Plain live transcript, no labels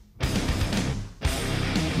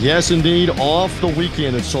Yes, indeed. Off the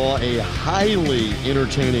weekend, it saw a highly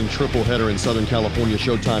entertaining triple header in Southern California,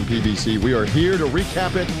 Showtime PBC. We are here to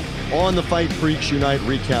recap it on the Fight Freaks Unite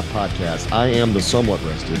Recap Podcast. I am the somewhat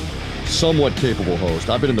rested, somewhat capable host.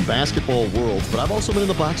 I've been in the basketball world, but I've also been in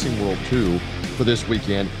the boxing world too for this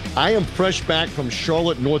weekend. I am fresh back from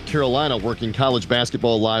Charlotte, North Carolina, working college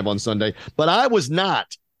basketball live on Sunday, but I was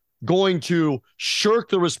not going to shirk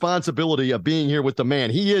the responsibility of being here with the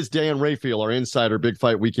man. He is Dan Rayfield, our insider,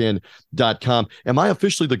 BigFightWeekend.com. Am I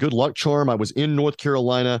officially the good luck charm? I was in North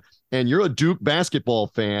Carolina, and you're a Duke basketball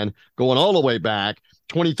fan going all the way back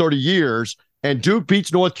 20, 30 years, and Duke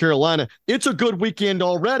beats North Carolina. It's a good weekend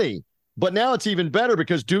already, but now it's even better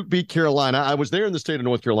because Duke beat Carolina. I was there in the state of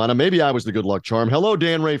North Carolina. Maybe I was the good luck charm. Hello,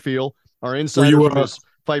 Dan Rayfield, our insider from this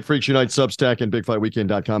Fight Freaks Unite Substack and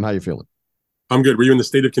BigFightWeekend.com. How you feeling? I'm good. Were you in the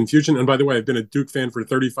state of confusion? And by the way, I've been a Duke fan for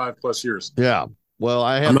 35 plus years. Yeah. Well,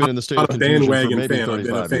 I have been in the state of confusion for maybe 35 I've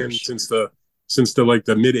been a fan years. since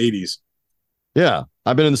the mid 80s. Yeah.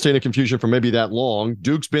 I've been in the state of confusion for maybe that long.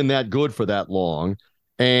 Duke's been that good for that long.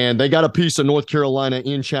 And they got a piece of North Carolina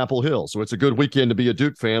in Chapel Hill. So it's a good weekend to be a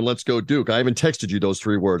Duke fan. Let's go Duke. I even texted you those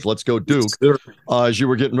three words. Let's go Duke. As you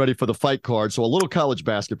were getting ready for the fight card. So a little college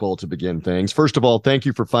basketball to begin things. First of all, thank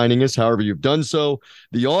you for finding us, however you've done so.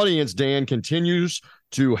 The audience, Dan, continues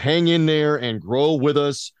to hang in there and grow with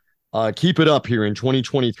us. Keep it up here in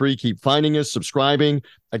 2023. Keep finding us, subscribing.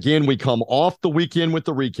 Again, we come off the weekend with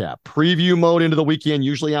the recap. Preview mode into the weekend,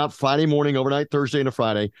 usually out Friday morning, overnight, Thursday into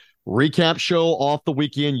Friday. Recap show off the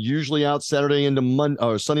weekend, usually out Saturday into Monday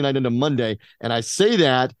or Sunday night into Monday. And I say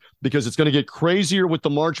that because it's going to get crazier with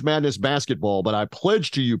the March Madness basketball. But I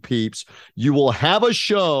pledge to you peeps, you will have a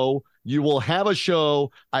show. You will have a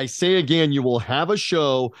show. I say again, you will have a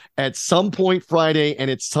show at some point Friday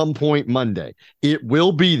and at some point Monday. It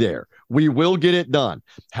will be there. We will get it done.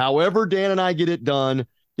 However, Dan and I get it done,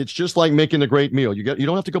 it's just like making a great meal. You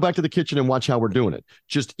don't have to go back to the kitchen and watch how we're doing it.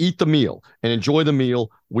 Just eat the meal and enjoy the meal.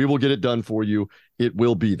 We will get it done for you. It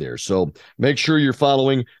will be there. So make sure you're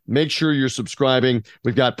following. Make sure you're subscribing.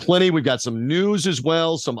 We've got plenty. We've got some news as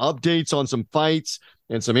well, some updates on some fights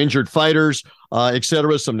and some injured fighters,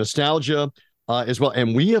 etc. Some nostalgia as well.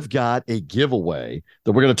 And we have got a giveaway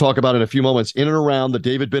that we're going to talk about in a few moments in and around the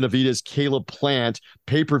David Benavidez, Caleb Plant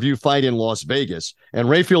pay-per-view fight in Las Vegas. And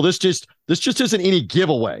Rayfield, this just isn't any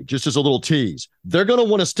giveaway, just as a little tease. They're going to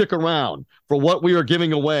want to stick around for what we are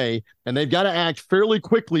giving away, and they've got to act fairly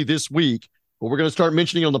quickly this week. But we're going to start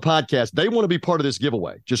mentioning on the podcast. They want to be part of this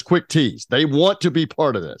giveaway. Just quick tease. They want to be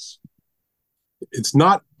part of this. It's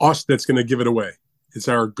not us that's going to give it away. It's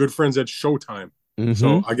our good friends at Showtime. Mm-hmm.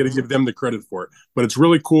 So I got to give them the credit for it. But it's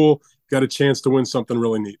really cool. Got a chance to win something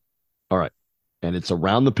really neat. All right. And it's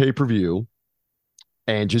around the pay-per-view.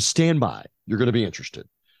 And just stand by. You're going to be interested.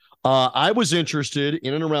 I was interested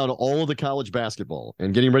in and around all of the college basketball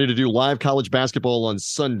and getting ready to do live college basketball on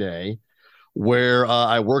Sunday, where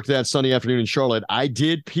I worked that Sunday afternoon in Charlotte. I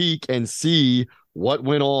did peek and see what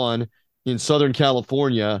went on in Southern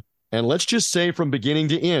California. And let's just say from beginning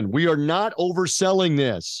to end, we are not overselling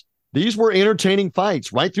this. These were entertaining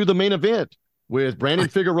fights right through the main event with Brandon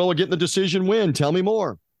Figueroa getting the decision win. Tell me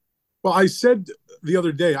more. Well, I said the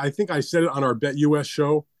other day, I think I said it on our Bet US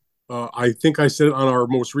show. I think I said it on our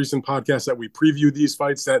most recent podcast that we previewed these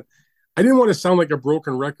fights, that I didn't want to sound like a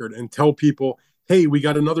broken record and tell people, hey, we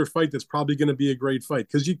got another fight that's probably going to be a great fight.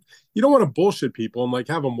 Because you don't want to bullshit people and like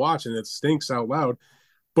have them watch and it stinks out loud.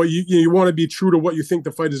 But you want to be true to what you think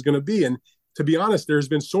the fight is going to be. And to be honest, there's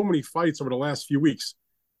been so many fights over the last few weeks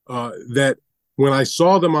that when I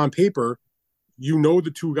saw them on paper,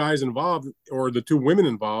 the two guys involved or the two women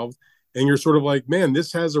involved, and you're sort of like, man,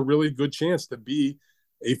 this has a really good chance to be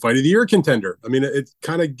a fight of the year contender. I mean, it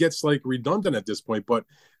kind of gets like redundant at this point, but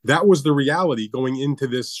that was the reality going into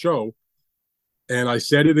this show. And I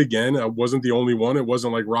said it again, I wasn't the only one. It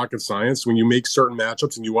wasn't like rocket science. When you make certain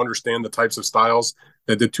matchups and you understand the types of styles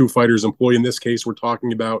that the two fighters employ, in this case, we're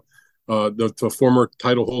talking about the former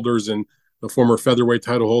title holders and the former featherweight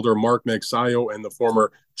title holder, Mark Magsayo, and the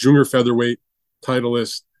former junior featherweight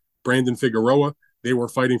titleist, Brandon Figueroa. They were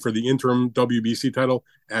fighting for the interim WBC title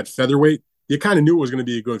at featherweight. You kind of knew it was going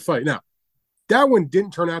to be a good fight. Now, that one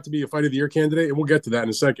didn't turn out to be a fight of the year candidate, and we'll get to that in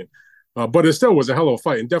a second. But it still was a hell of a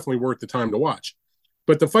fight and definitely worth the time to watch.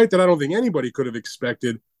 But the fight that I don't think anybody could have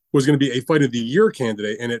expected was going to be a fight of the year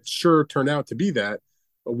candidate, and it sure turned out to be that,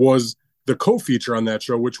 was the co-feature on that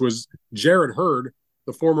show, which was Jarrett Hurd,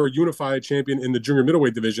 the former unified champion in the junior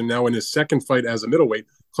middleweight division, now in his second fight as a middleweight,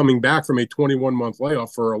 coming back from a 21-month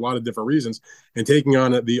layoff for a lot of different reasons, and taking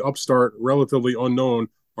on the upstart, relatively unknown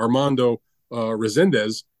Armando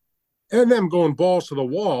Resendez, and them going balls to the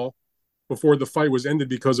wall before the fight was ended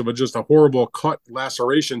because of just a horrible cut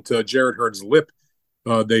laceration to Jarrett Hurd's lip.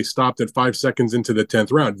 They stopped at 5 seconds into the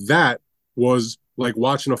 10th round. That was like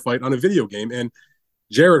watching a fight on a video game. And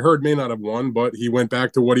Jarrett Hurd may not have won, but he went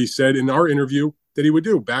back to what he said in our interview that he would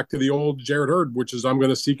do, back to the old Jarrett Hurd, which is I'm going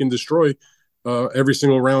to seek and destroy every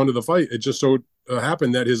single round of the fight. It just so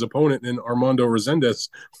happened that his opponent in Armando Resendez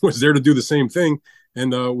was there to do the same thing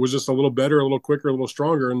and was just a little better, a little quicker, a little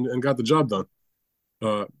stronger, and got the job done.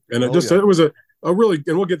 And it was a really,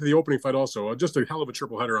 and we'll get to the opening fight also, just a hell of a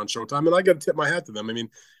triple header on Showtime. And I got to tip my hat to them. I mean,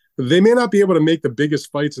 they may not be able to make the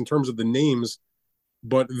biggest fights in terms of the names,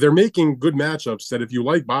 but they're making good matchups that if you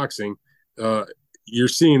like boxing, you're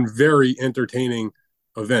seeing very entertaining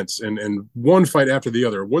events and one fight after the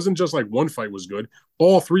other. It wasn't just like one fight was good.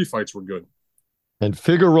 All 3 fights were good. And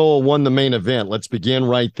Figueroa won the main event. Let's begin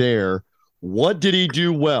right there. What did he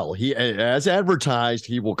do well? He, as advertised,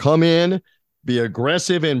 he will come in, be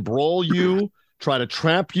aggressive and brawl you, try to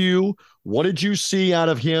trap you. What did you see out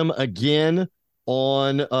of him again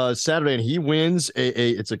on Saturday? And he wins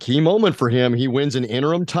it's a key moment for him. He wins an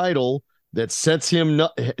interim title that sets him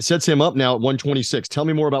up now at 126. Tell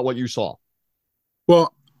me more about what you saw.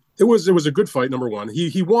 Well, it was a good fight. Number one,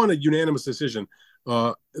 he won a unanimous decision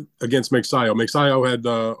against Magsayo. Magsayo had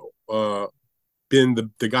been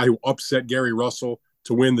the guy who upset Gary Russell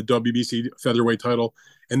to win the WBC featherweight title,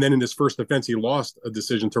 and then in his first defense, he lost a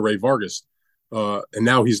decision to Ray Vargas, and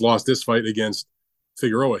now he's lost this fight against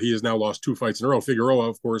Figueroa. He has now lost 2 fights in a row. Figueroa,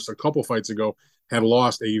 of course, a couple fights ago had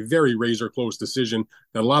lost a very razor-close decision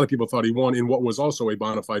that a lot of people thought he won in what was also a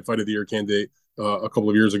bona fide fight of the year candidate a couple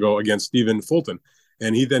of years ago against Stephen Fulton.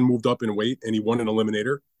 And he then moved up in weight and he won an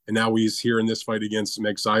eliminator. And now he's here in this fight against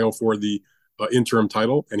Magsayo for the interim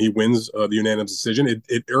title, and he wins the unanimous decision.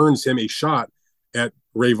 It earns him a shot at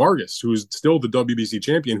Ray Vargas, who's still the WBC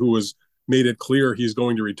champion, who has made it clear he's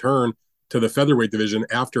going to return to the featherweight division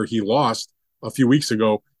after he lost a few weeks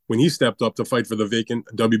ago when he stepped up to fight for the vacant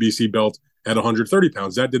WBC belt at 130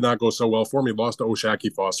 pounds. That did not go so well for him. He lost to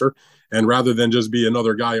O'Shaquie Foster. And rather than just be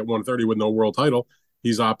another guy at 130 with no world title,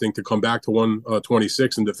 he's opting to come back to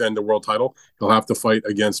 126 and defend the world title. He'll have to fight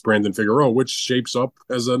against Brandon Figueroa, which shapes up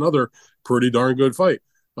as another pretty darn good fight.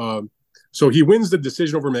 So he wins the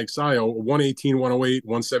decision over Magsayo, 118, 108,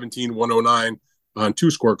 117, 109 on 2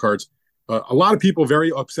 scorecards. A lot of people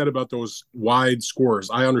very upset about those wide scores.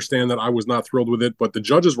 I understand that. I was not thrilled with it, but the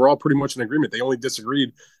judges were all pretty much in agreement. They only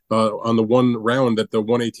disagreed on the one round that the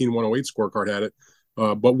 118, 108 scorecard had it.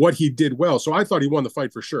 But what he did well, so I thought he won the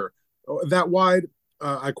fight for sure. That wide,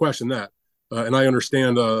 I question that. And I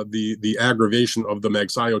understand the aggravation of the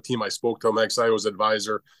Magsayo team. I spoke to Magsayo's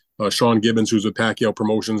advisor, Sean Gibbons, who's with Pacquiao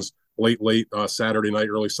Promotions, late Saturday night,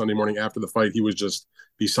 early Sunday morning after the fight. He was just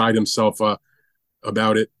beside himself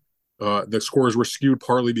about it. The scores were skewed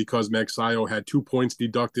partly because Magsayo had 2 points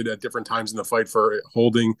deducted at different times in the fight for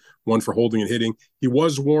holding, one for holding and hitting. He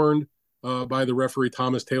was warned by the referee,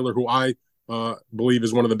 Thomas Taylor, who I believe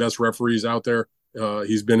is one of the best referees out there.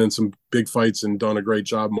 He's been in some big fights and done a great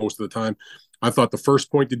job most of the time. I thought the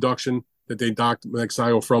first point deduction that they docked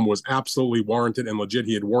Magsayo from was absolutely warranted and legit.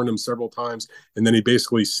 He had warned him several times, and then he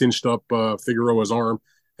basically cinched up Figueroa's arm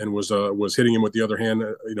and was hitting him with the other hand.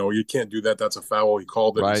 You can't do that. That's a foul. He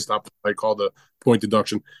called it. Right. He stopped the fight, called the point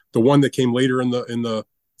deduction. The one that came later in the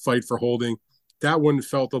fight for holding, that one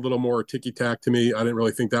felt a little more ticky-tack to me. I didn't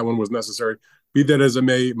really think that one was necessary. Be that as it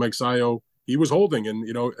may, Magsayo, he was holding, and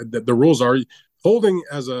the rules are holding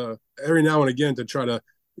as every now and again to try to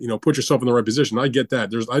put yourself in the right position. I get that.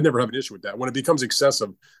 I never have an issue with that. When it becomes excessive,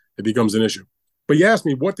 it becomes an issue. But you asked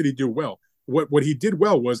me, what did he do well? What he did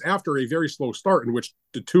well was after a very slow start in which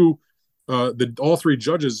all 3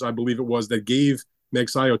 judges, I believe it was, that gave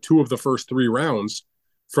Magsayo 2 of the first 3 rounds.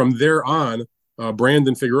 From there on,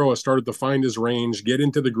 Brandon Figueroa started to find his range, get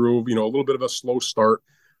into the groove, a little bit of a slow start.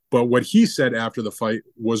 But what he said after the fight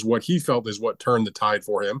was what he felt is what turned the tide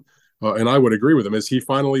for him. And I would agree with him, as he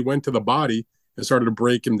finally went to the body and started to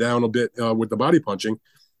break him down a bit with the body punching.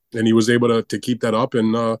 And he was able to keep that up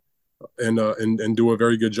and do a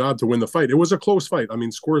very good job to win the fight. It was a close fight. I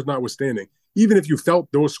mean, scores notwithstanding. Even if you felt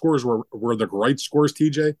those scores were the right scores,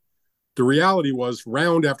 TJ, the reality was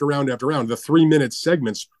round after round after round, the 3-minute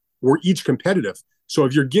segments were each competitive. So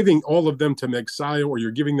if you're giving all of them to Magsayo or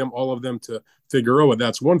you're giving them all of them to Figueroa,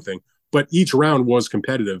 that's one thing. But each round was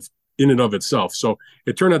competitive in and of itself. So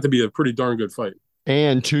it turned out to be a pretty darn good fight.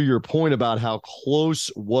 And to your point about how close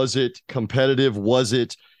was it, competitive, was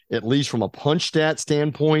it, at least from a punch stat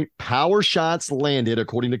standpoint, power shots landed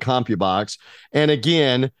according to CompuBox. And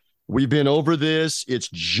again, We've been over this. It's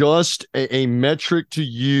just a metric to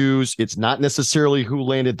use. It's not necessarily who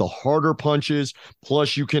landed the harder punches.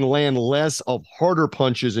 Plus, you can land less of harder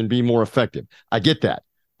punches and be more effective. I get that.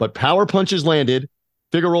 But power punches landed.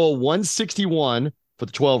 Figueroa 161 for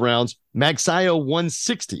the 12 rounds. Magsayo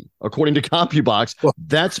 160, according to CompuBox.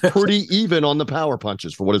 That's pretty even on the power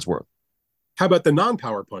punches for what it's worth. How about the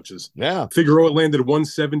non-power punches? Yeah. Figueroa landed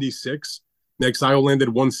 176. Magsayo landed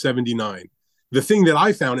 179. The thing that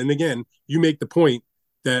I found, and again, you make the point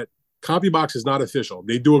that CompuBox is not official.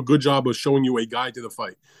 They do a good job of showing you a guide to the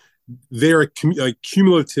fight. They're a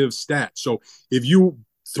cumulative stat. So if you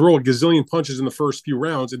throw a gazillion punches in the first few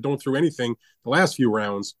rounds and don't throw anything the last few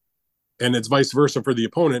rounds, and it's vice versa for the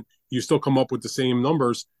opponent, you still come up with the same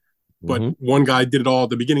numbers. But one guy did it all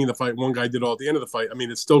at the beginning of the fight, one guy did it all at the end of the fight. I mean,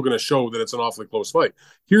 it's still going to show that it's an awfully close fight.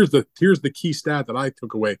 Here's the key stat that I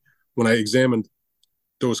took away when I examined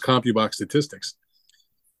those CompuBox statistics.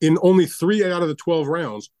 In only 3 out of the 12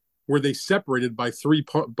 rounds were they separated by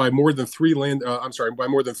more than 4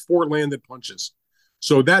 landed punches.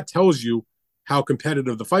 So that tells you how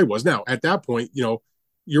competitive the fight was. Now, at that point,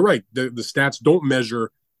 you're right. The stats don't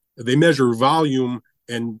measure. They measure volume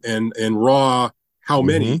and raw how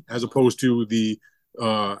many, as opposed to the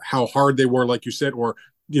how hard they were, like you said, or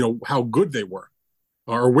how good they were,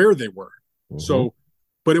 or where they were. So,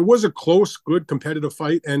 but it was a close, good, competitive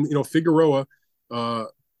fight. And Figueroa,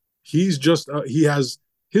 he has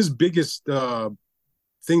his biggest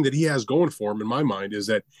thing that he has going for him, in my mind, is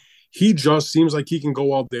that he just seems like he can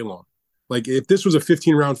go all day long. Like, if this was a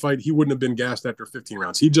 15-round fight, he wouldn't have been gassed after 15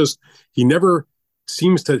 rounds. He never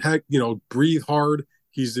seems to breathe hard.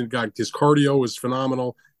 His cardio is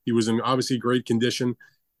phenomenal. He was in obviously great condition.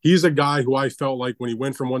 He's a guy who I felt like when he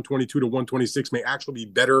went from 122 to 126 may actually be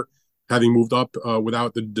better having moved up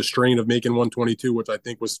without the strain of making 122, which I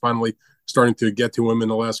think was finally starting to get to him in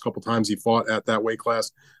the last couple times he fought at that weight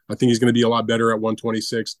class. I think he's going to be a lot better at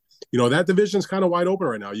 126. That division's kind of wide open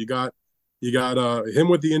right now. You got him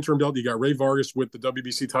with the interim belt. You got Ray Vargas with the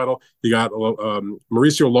WBC title. You got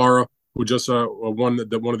Mauricio Lara, who just won one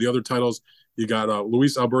of the other titles. You got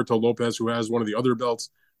Luis Alberto Lopez, who has one of the other belts.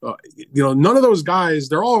 None of those guys,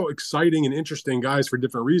 they're all exciting and interesting guys for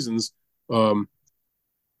different reasons.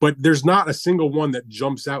 But there's not a single one that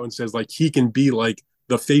jumps out and says, like, he can be like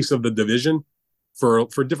the face of the division for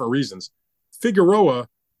different reasons. Figueroa,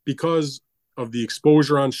 because of the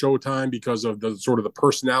exposure on Showtime, because of the sort of the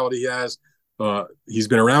personality he has, he's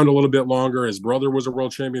been around a little bit longer. His brother was a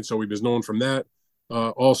world champion, so he was known from that.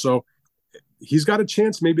 Also, he's got a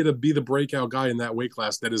chance maybe to be the breakout guy in that weight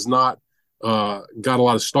class that is not got a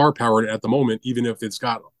lot of star power at the moment, even if it's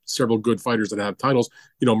got several good fighters that have titles.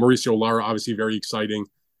 Mauricio Lara, obviously very exciting.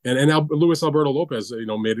 And Luis Alberto Lopez,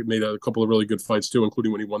 made a couple of really good fights too,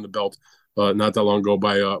 including when he won the belt not that long ago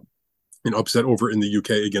by an upset over in the UK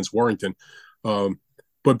against Warrington.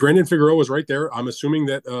 But Brandon Figueroa is right there. I'm assuming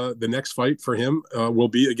that the next fight for him will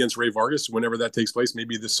be against Ray Vargas, whenever that takes place,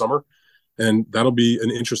 maybe this summer. And that'll be an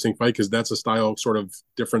interesting fight because that's a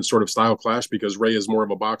different sort of style clash, because Ray is more of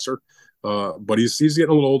a boxer. But he's getting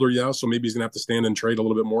a little older, yeah, so maybe he's going to have to stand and trade a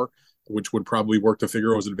little bit more, which would probably work to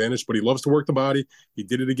Figueroa's advantage. But he loves to work the body. He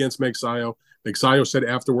did it against Magsayo. Magsayo said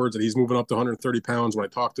afterwards that he's moving up to 130 pounds. When I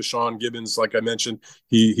talked to Sean Gibbons, like I mentioned,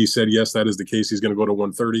 he said, yes, that is the case. He's going to go to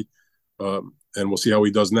 130, and we'll see how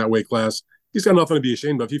he does in that weight class. He's got nothing to be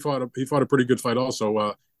ashamed of. He fought a pretty good fight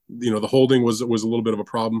also. The holding was a little bit of a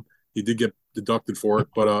problem. He did get deducted for it,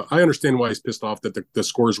 but I understand why he's pissed off that the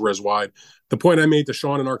scores were as wide. The point I made to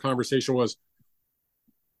Sean in our conversation was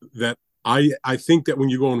that I think that when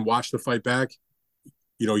you go and watch the fight back,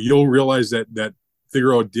 you'll realize that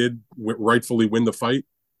Figueroa did rightfully win the fight,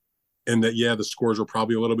 and that, the scores were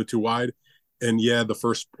probably a little bit too wide. And the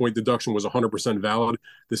first point deduction was 100% valid.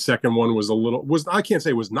 The second one I can't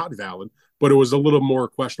say it was not valid, but it was a little more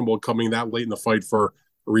questionable coming that late in the fight for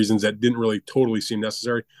reasons that didn't really totally seem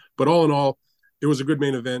necessary. But all in all, it was a good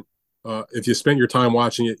main event. If you spent your time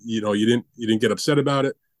watching it, you didn't get upset about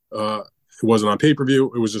it. It wasn't on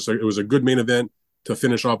pay-per-view. It was a good main event to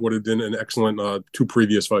finish off what had been an excellent 2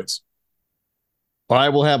 previous fights. All right,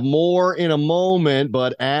 we'll have more in a moment,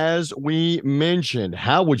 but as we mentioned,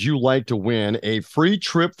 how would you like to win a free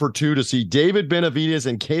trip for 2 to see David Benavidez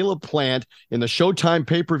and Caleb Plant in the Showtime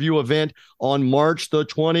pay-per-view event on March the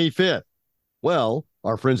 25th? Well,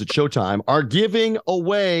 our friends at Showtime are giving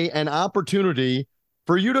away an opportunity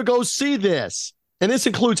for you to go see this. And this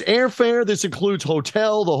includes airfare, this includes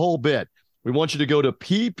hotel, the whole bit. We want you to go to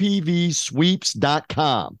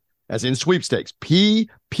ppvsweeps.com, as in sweepstakes,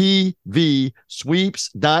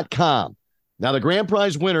 ppvsweeps.com. Now, the grand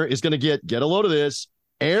prize winner is going to get a load of this,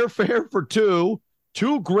 airfare for 2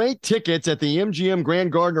 2 great tickets at the MGM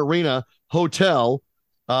Grand Garden Arena Hotel.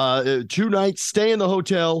 2 nights stay in the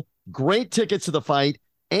hotel, great tickets to the fight,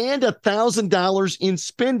 and $1,000 in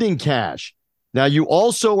spending cash. Now, you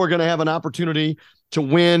also are going to have an opportunity to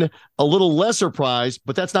win a little lesser prize,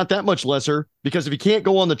 but that's not that much lesser, because if you can't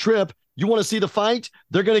go on the trip, you want to see the fight,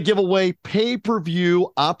 they're going to give away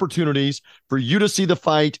pay-per-view opportunities for you to see the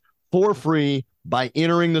fight for free by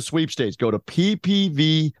entering the sweepstakes. Go to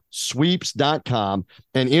ppvsweeps.com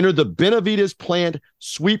and enter the Benavidez Plant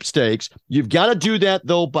sweepstakes. You've got to do that,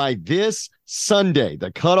 though, by this Sunday.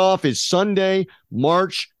 The cutoff is Sunday,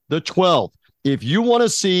 March the 12th. If you want to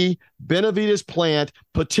see Benavidez Plant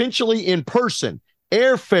potentially in person,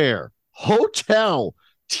 airfare, hotel,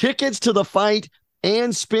 tickets to the fight,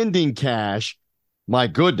 and spending cash, my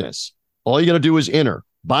goodness, all you got to do is enter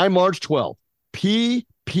by March 12th.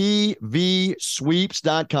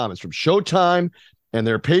 ppvsweeps.com. It's from Showtime and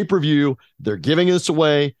their pay-per-view. They're giving this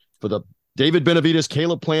away for the David Benavidez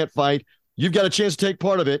Caleb Plant fight. You've got a chance to take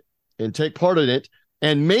part of it and take part in it,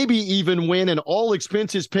 and maybe even win an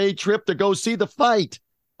all-expenses-paid trip to go see the fight.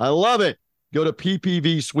 I love it. Go to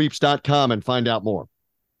ppvsweeps.com and find out more.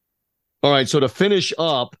 All right, so to finish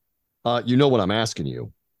up, you know what I'm asking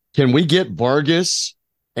you. Can we get Vargas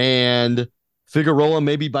and Figueroa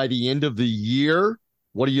maybe by the end of the year?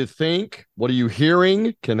 What do you think? What are you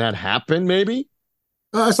hearing? Can that happen maybe?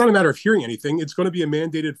 It's not a matter of hearing anything. It's going to be a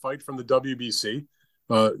mandated fight from the WBC.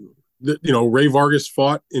 Ray Vargas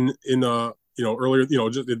fought in earlier,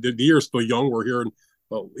 just the year is still young. We're here in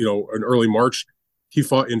early March. He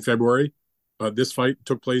fought in February. This fight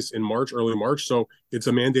took place in March, early March. So it's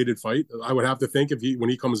a mandated fight. I would have to think when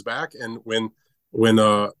he comes back, and when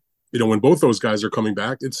both those guys are coming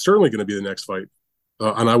back, it's certainly going to be the next fight.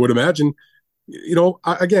 And I would imagine,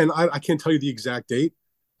 I can't tell you the exact date.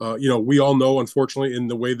 We all know, unfortunately, in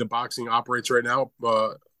the way the boxing operates right now,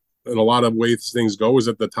 in a lot of ways things go, is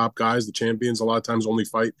that the top guys, the champions, a lot of times only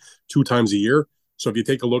fight 2 times a year. So if you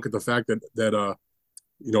take a look at the fact that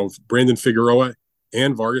Brandon Figueroa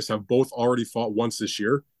and Vargas have both already fought once this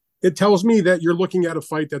year, it tells me that you're looking at a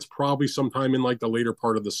fight that's probably sometime in like the later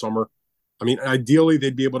part of the summer. I mean, ideally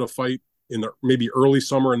they'd be able to fight in the maybe early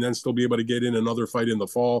summer and then still be able to get in another fight in the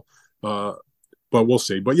fall. But we'll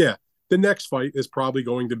see. But yeah, the next fight is probably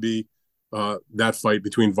going to be that fight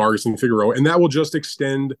between Vargas and Figueroa, and that will just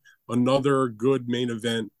extend another good main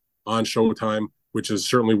event on Showtime, which is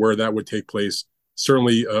certainly where that would take place.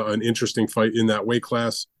 Certainly an interesting fight in that weight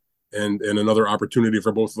class, and another opportunity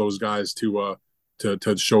for both of those guys to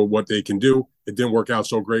show what they can do. It didn't work out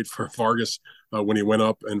so great for Vargas when he went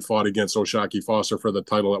up and fought against O'Shaquie Foster for the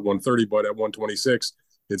title at 130, but at 126,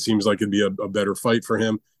 it seems like it'd be a better fight for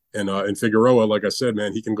him. And Figueroa, like I said,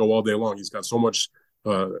 man, he can go all day long. He's got so much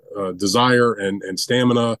desire and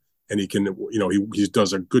stamina, and he can, he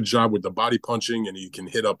does a good job with the body punching, and he can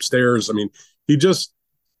hit upstairs. I mean,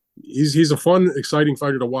 he's a fun, exciting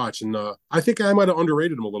fighter to watch, and I think I might have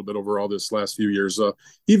underrated him a little bit over all this last few years.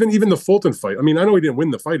 Even the Fulton fight. I mean, I know he didn't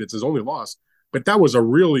win the fight; it's his only loss, but that was a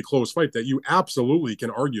really close fight that you absolutely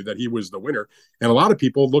can argue that he was the winner. And a lot of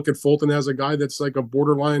people look at Fulton as a guy that's like a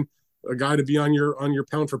borderline, a guy to be on your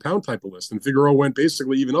pound for pound type of list. And Figueroa went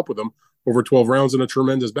basically even up with him over 12 rounds in a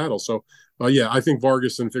tremendous battle. So I think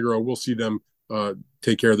Vargas and Figueroa, we'll see them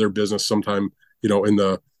take care of their business sometime,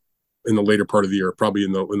 in the later part of the year, probably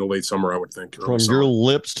in the late summer, I would think. From your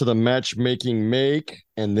lips to the matchmaking make,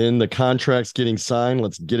 and then the contracts getting signed,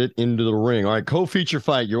 let's get it into the ring. All right, co-feature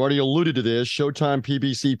fight. You already alluded to this. Showtime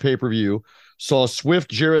PBC pay-per-view. Saw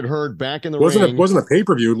Swift Jarrett Hurd back in the ring. It wasn't a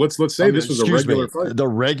pay-per-view. Let's say this was a regular fight. The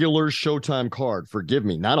regular Showtime card. Forgive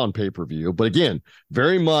me, not on pay-per-view. But again,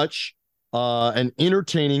 very much an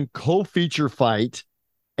entertaining co-feature fight.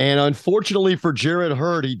 And unfortunately for Jarrett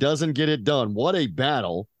Hurd, he doesn't get it done. What a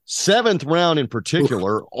battle. 7th round in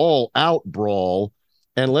particular, all out brawl.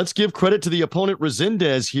 And let's give credit to the opponent,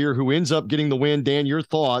 Resendez, here, who ends up getting the win. Dan, your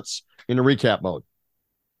thoughts in the recap mode.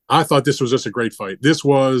 I thought this was just a great fight. This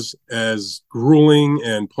was as grueling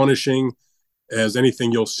and punishing as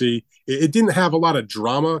anything you'll see. It didn't have a lot of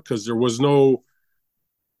drama because there was no,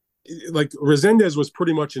 like, Resendez was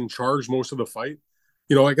pretty much in charge most of the fight.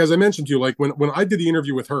 Like as I mentioned to you, like when I did the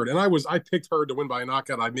interview with Hurd, and I picked Hurd to win by a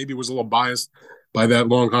knockout. I maybe was a little biased by that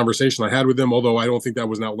long conversation I had with him, although I don't think that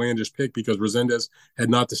was an outlandish pick because Resendez had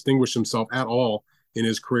not distinguished himself at all in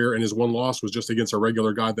his career, and his one loss was just against a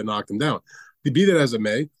regular guy that knocked him down. To be that as it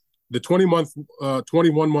may, the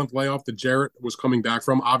 21-month layoff that Jarrett was coming back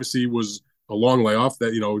from obviously was a long layoff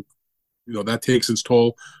that that takes its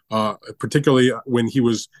toll, particularly when he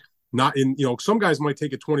was not in. Some guys might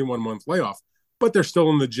take a 21-month layoff. but they're still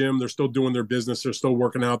in the gym. They're still doing their business. They're still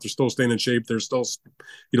working out. They're still staying in shape. They're still,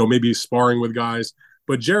 maybe sparring with guys.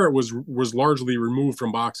 But Jarrett was largely removed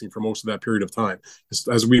from boxing for most of that period of time.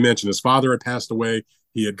 As we mentioned, his father had passed away.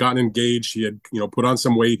 He had gotten engaged. He had, put on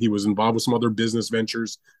some weight. He was involved with some other business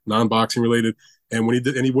ventures, non-boxing related. And when he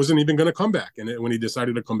did, and he wasn't even going to come back. And when he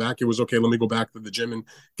decided to come back, it was okay. Let me go back to the gym and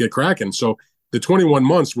get cracking. So the 21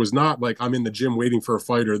 months was not like I'm in the gym waiting for a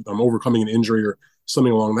fight or I'm overcoming an injury or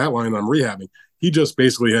something along that line. I'm rehabbing. He just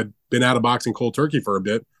basically had been out of boxing cold turkey for a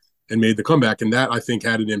bit and made the comeback. And that, I think,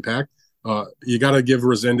 had an impact. You got to give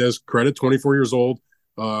Resendiz credit, 24 years old,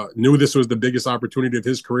 knew this was the biggest opportunity of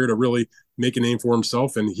his career to really make a name for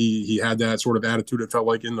himself. And he had that sort of attitude, it felt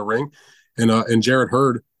like, in the ring. And Jarrett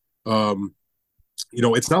Hurd,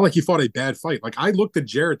 it's not like he fought a bad fight. Like, I looked at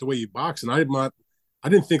Jarrett the way he boxed, and I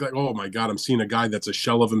didn't think like, oh my God, I'm seeing a guy that's a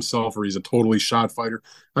shell of himself or he's a totally shot fighter.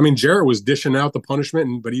 I mean, Jarrett was dishing out the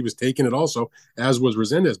punishment, but he was taking it also, as was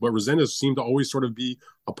Resendiz. But Resendiz seemed to always sort of be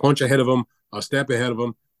a punch ahead of him, a step ahead of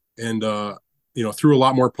him, and threw a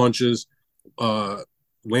lot more punches,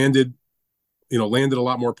 landed a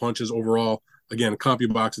lot more punches overall. Again,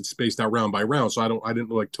 CompuBox, it's spaced out round by round, so I didn't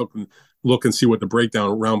like look and see what the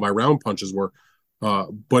breakdown round by round punches were.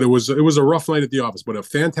 But it was a rough night at the office, but a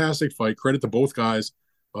fantastic fight. Credit to both guys.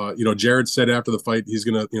 Jarredd said after the fight he's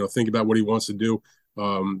gonna think about what he wants to do.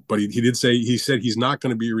 But he said he's not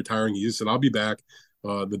going to be retiring. He just said, I'll be back.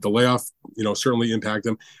 The layoff certainly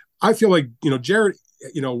impacted him. I feel like Jarrett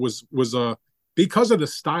was because of the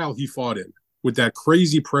style he fought in, with that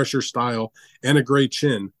crazy pressure style and a great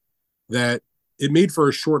chin, that it made for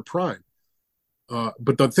a short prime.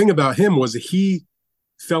 But the thing about him was he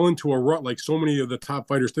fell into a rut like so many of the top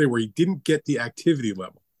fighters today, where he didn't get the activity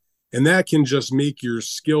level. And that can just make your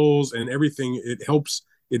skills and everything, it helps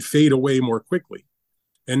it fade away more quickly.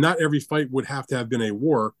 And not every fight would have to have been a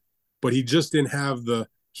war, but he just didn't have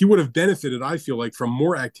he would have benefited, I feel like, from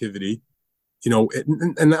more activity,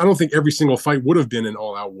 and I don't think every single fight would have been an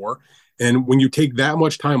all-out war. And when you take that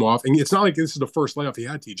much time off, and it's not like this is the first layoff he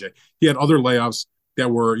had, TJ. He had other layoffs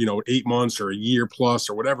that were, 8 months or a year plus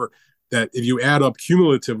or whatever, that if you add up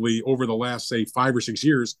cumulatively over the last, say, 5 or 6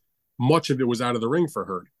 years, much of it was out of the ring for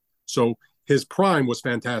Hurd. So his prime was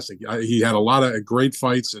fantastic. He had a lot of great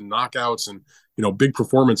fights and knockouts and, big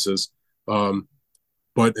performances.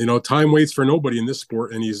 But, time waits for nobody in this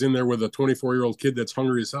sport, and he's in there with a 24-year-old kid that's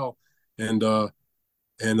hungry as hell. And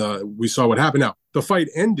we saw what happened. Now, the fight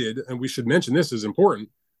ended, and we should mention this is important.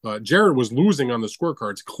 Jarrett was losing on the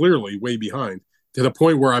scorecards, clearly way behind, to the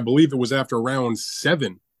point where I believe it was after round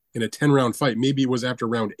 7 in a 10-round fight. Maybe it was after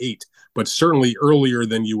round 8, but certainly earlier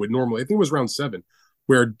than you would normally. I think it was round 7,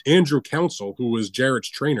 where Andrew Council, who was Jarrett's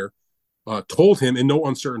trainer, told him in no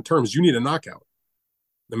uncertain terms, you need a knockout.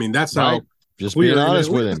 I mean, that's right. How just clear. Being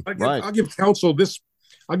honest with him. I'll give Council this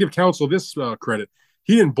credit.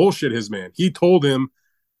 He didn't bullshit his man. He told him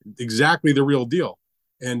exactly the real deal.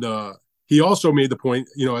 And he also made the point,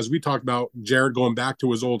 as we talked about, Jarrett going back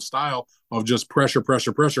to his old style of just pressure,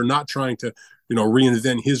 not trying to,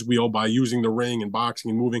 reinvent his wheel by using the ring and boxing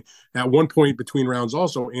and moving. At one point between rounds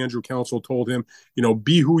also, Andrew Council told him,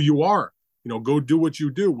 be who you are, go do what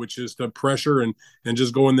you do, which is to pressure and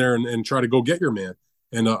just go in there and try to go get your man.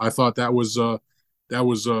 And I thought that was the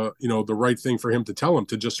right thing for him to tell him,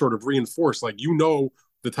 to just sort of reinforce, like,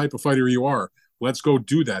 the type of fighter you are. Let's go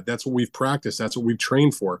do that. That's what we've practiced. That's what we've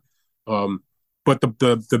trained for. But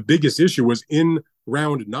the biggest issue was in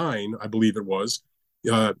round 9, I believe it was,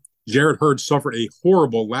 Jarrett Hurd suffered a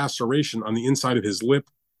horrible laceration on the inside of his lip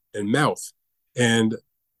and mouth. And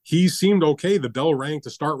he seemed okay. The bell rang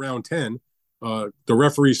to start round 10. The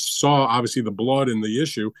referee saw, obviously, the blood and the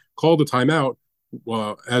issue, called a timeout,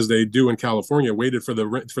 as they do in California, waited for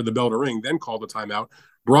the bell to ring, then called a timeout,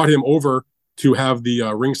 brought him over to have the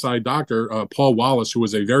ringside doctor, Paul Wallace, who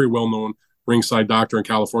was a very well-known ringside doctor in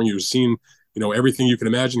California, who's seen, everything you can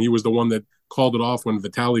imagine. He was the one that called it off when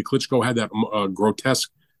Vitaly Klitschko had that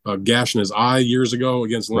grotesque gash in his eye years ago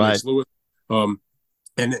against Lennox Lewis.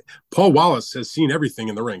 And Paul Wallace has seen everything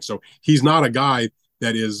in the ring. So he's not a guy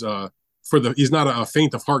that is he's not a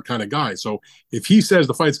faint of heart kind of guy. So if he says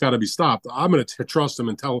the fight's got to be stopped, I'm going to trust him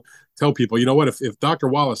and tell people, you know what, if Dr.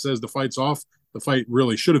 Wallace says the fight's off, the fight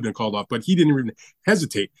really should have been called off. But he didn't even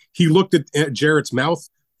hesitate. He looked at Jarrett's mouth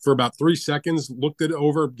for about 3 seconds, looked it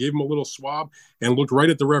over, gave him a little swab, and looked right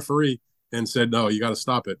at the referee and said, no, you got to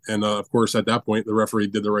stop it. And of course, at that point, the referee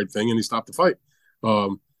did the right thing and he stopped the fight.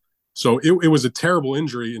 So it was a terrible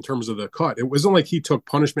injury in terms of the cut. It wasn't like he took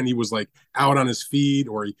punishment. He was like out on his feet,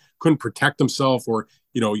 or he couldn't protect himself, or,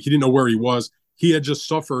 he didn't know where he was. He had just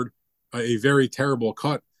suffered a very terrible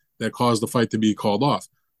cut that caused the fight to be called off.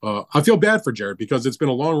 I feel bad for Jared because it's been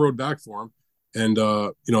a long road back for him. And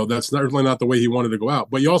that's certainly not the way he wanted to go out.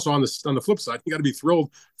 But you also on the flip side, you got to be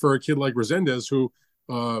thrilled for a kid like Resendez who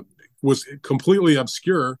was completely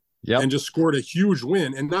obscure and just scored a huge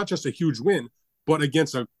win, and not just a huge win, but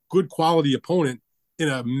against a good quality opponent in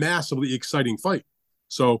a massively exciting fight.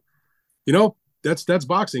 So, that's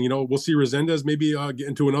boxing. We'll see Resendez maybe get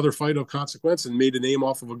into another fight of consequence and made a name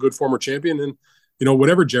off of a good former champion. And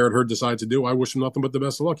whatever Jared Hurd decides to do, I wish him nothing but the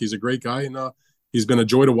best of luck. He's a great guy, and he's been a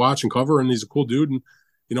joy to watch and cover, and he's a cool dude.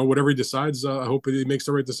 And, whatever he decides, I hope he makes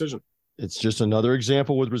the right decision. It's just another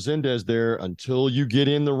example with Resendez there. Until you get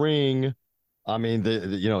in the ring, I mean,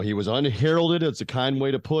 he was unheralded. It's a kind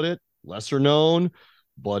way to put it, lesser known,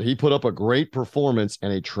 but he put up a great performance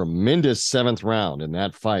and a tremendous 7th round in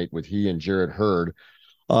that fight with he and Jared Hurd.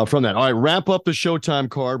 From that. All right, wrap up the Showtime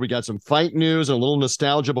card. We got some fight news and a little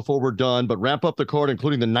nostalgia before we're done, but wrap up the card,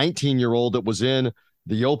 including the 19-year-old that was in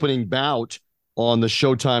the opening bout on the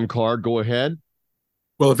Showtime card. Go ahead.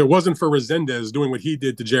 Well, if it wasn't for Resendez doing what he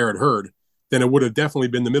did to Jared Hurd, then it would have definitely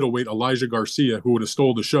been the middleweight Elijah Garcia who would have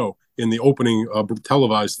stole the show in the opening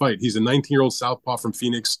televised fight. He's a 19-year-old southpaw from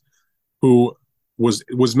Phoenix who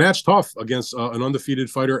was match tough against an undefeated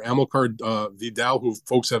fighter, Amilcar Vidal, who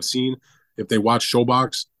folks have seen if they watch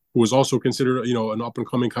Showbox, who was also considered, an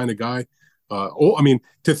up-and-coming kind of guy.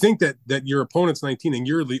 To think that your opponent's 19 and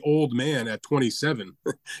you're the old man at 27,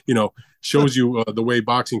 shows you the way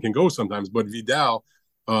boxing can go sometimes. But Vidal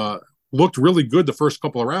looked really good the first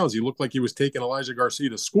couple of rounds. He looked like he was taking Elijah Garcia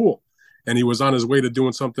to school, and he was on his way to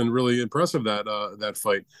doing something really impressive that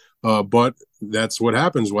fight. But that's what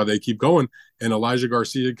happens while they keep going. And Elijah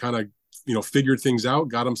Garcia kind of, figured things out,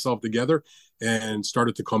 got himself together, and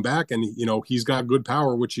started to come back. And, he's got good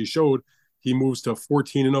power, which he showed. He moves to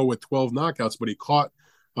 14-0 with 12 knockouts, but he caught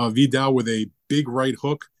Vidal with a big right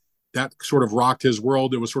hook. That sort of rocked his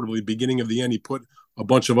world. It was sort of the beginning of the end. He put a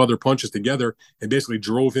bunch of other punches together and basically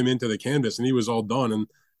drove him into the canvas, and he was all done. And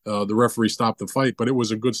the referee stopped the fight, but it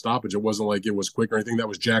was a good stoppage. It wasn't like it was quick or anything. That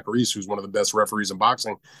was Jack Reese, who's one of the best referees in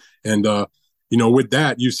boxing. And, with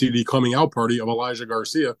that, you see the coming out party of Elijah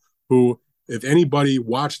Garcia, who, if anybody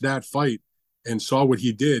watched that fight and saw what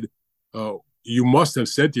he did, you must have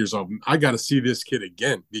said to yourself, I got to see this kid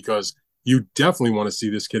again, because you definitely want to see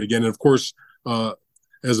this kid again. And of course,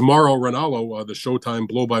 as Mauro Ranallo, the Showtime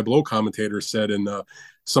blow-by-blow commentator, said in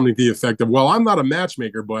something to the effect of, well, I'm not a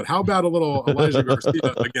matchmaker, but how about a little Elijah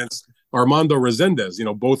Garcia against Armando Resendez,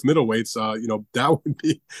 both middleweights, that would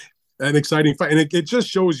be an exciting fight. And it just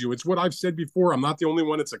shows you, it's what I've said before. I'm not the only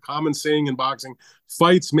one. It's a common saying in boxing.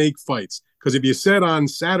 Fights make fights. Because if you said on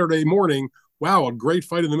Saturday morning, wow, a great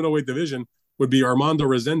fight in the middleweight division would be Armando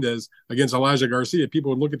Resendez against Elijah Garcia, people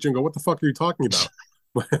would look at you and go, what the fuck are you talking about?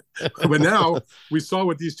 But now we saw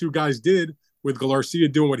what these two guys did, with Garcia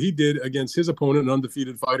doing what he did against his opponent, an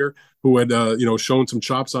undefeated fighter who had shown some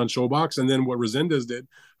chops on Showbox, and then what Resendez did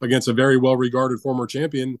against a very well-regarded former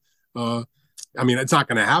champion. It's not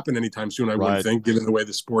going to happen anytime soon, I wouldn't think, given the way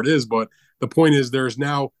the sport is. But the point is, there's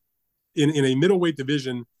now in a middleweight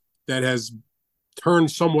division that has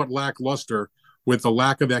turned somewhat lackluster, with the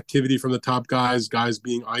lack of activity from the top guys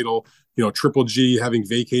being idle, Triple G having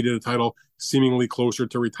vacated a title, seemingly closer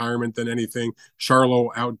to retirement than anything. Charlo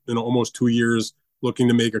out, almost 2 years, looking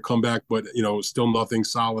to make a comeback, but, still nothing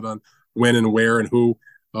solid on when and where and who.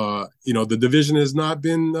 The division has not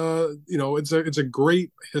been, it's a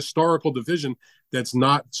great historical division that's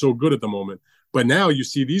not so good at the moment. But now you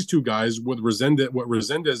see these two guys, what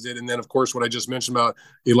Resendez did, and then, of course, what I just mentioned about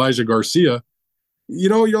Elijah Garcia.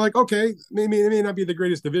 You're like, okay, maybe it may not be the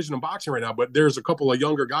greatest division in boxing right now, but there's a couple of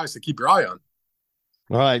younger guys to keep your eye on.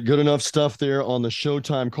 All right, good enough stuff there on the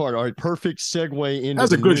Showtime card. All right, perfect segue into. That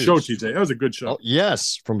was a good show, TJ. That was a good show. Oh,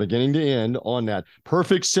 yes, from beginning to end on that.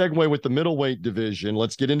 Perfect segue with the middleweight division.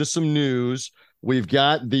 Let's get into some news. We've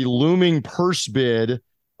got the looming purse bid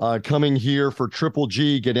coming here for Triple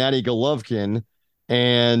G, Gennady Golovkin,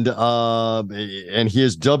 and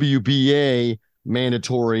his WBA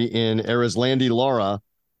mandatory in Erislandy Lara.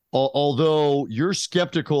 Although you're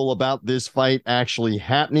skeptical about this fight actually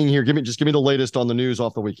happening here, give me the latest on the news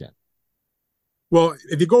off the weekend. Well,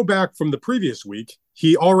 if you go back from the previous week,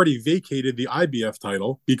 he already vacated the IBF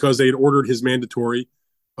title because they had ordered his mandatory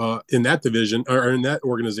in that division, or in that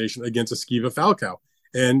organization, against Esquiva Falcao.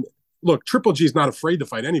 And look, Triple G is not afraid to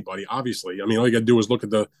fight anybody, obviously. All you got to do is look at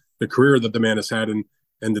the career that the man has had and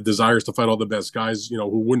the desires to fight all the best guys,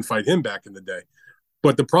 who wouldn't fight him back in the day.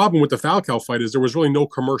 But the problem with the Falcao fight is there was really no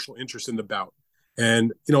commercial interest in the bout.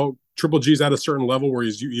 And, Triple G's at a certain level where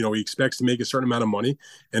he expects to make a certain amount of money,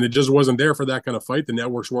 and it just wasn't there for that kind of fight. The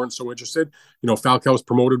networks weren't so interested. Falcao was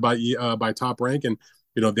promoted by Top Rank, and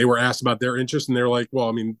they were asked about their interest, and they're like, well,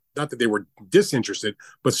 I mean, not that they were disinterested,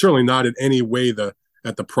 but certainly not in any way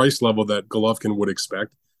at the price level that Golovkin would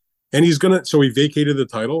expect. And so he vacated the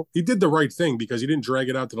title. He did the right thing because he didn't drag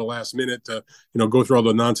it out to the last minute to, go through all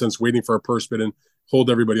the nonsense waiting for a purse bid and hold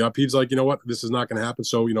everybody up. He's like, you know what, this is not going to happen.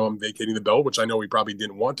 So, I'm vacating the belt, which I know he probably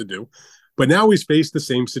didn't want to do. But now he's faced the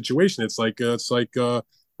same situation. It's like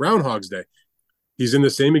Groundhog's Day. He's in the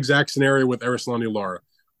same exact scenario with Erislandy Lara,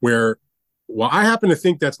 where, well, I happen to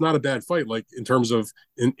think that's not a bad fight, like in terms of,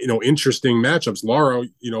 interesting matchups. Lara,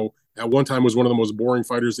 at one time was one of the most boring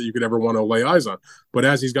fighters that you could ever want to lay eyes on. But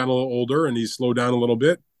as he's gotten a little older and he's slowed down a little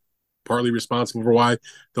bit, partly responsible for why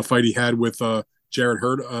the fight he had with Jarrett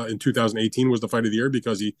Hurd in 2018 was the fight of the year,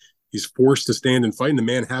 because he's forced to stand and fight, and the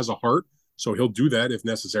man has a heart, so he'll do that if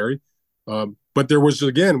necessary. But there was,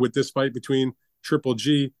 again, with this fight between Triple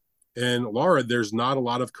G and Lara, there's not a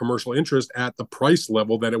lot of commercial interest at the price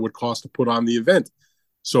level that it would cost to put on the event.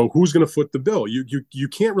 So who's going to foot the bill? You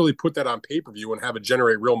can't really put that on pay-per-view and have it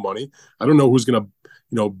generate real money. I don't know who's going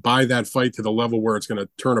to, buy that fight to the level where it's going to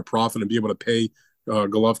turn a profit and be able to pay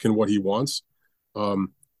Golovkin what he wants.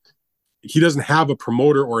 He doesn't have a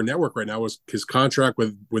promoter or a network right now. His contract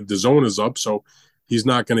with DAZN is up, so he's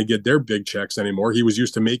not going to get their big checks anymore. He was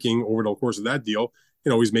used to making, over the course of that deal,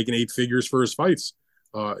 he's making 8 figures for his fights.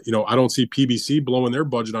 I don't see PBC blowing their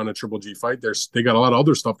budget on a Triple G fight. They got a lot of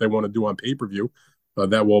other stuff they want to do on pay-per-view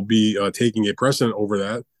that will be taking a precedent over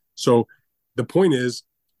that. So the point is,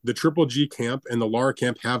 the Triple G camp and the Lara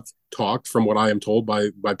camp have talked, from what I am told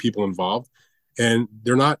by people involved, and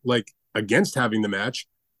they're not like against having the match.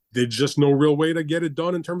 There's just no real way to get it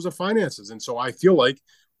done in terms of finances. And so I feel like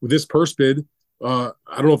with this purse bid, I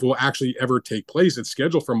don't know if it will actually ever take place. It's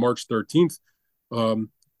scheduled for March 13th.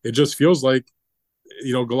 It just feels like,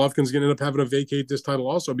 Golovkin's going to end up having to vacate this title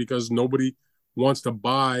also, because nobody wants to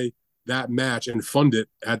buy that match and fund it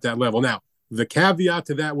at that level. Now, the caveat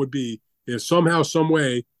to that would be, if somehow, some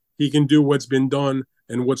way, he can do what's been done,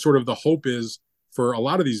 and what sort of the hope is for a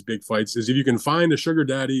lot of these big fights, is if you can find a sugar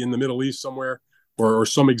daddy in the Middle East somewhere, or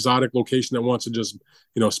some exotic location that wants to just,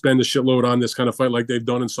 spend a shitload on this kind of fight, like they've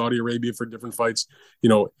done in Saudi Arabia for different fights.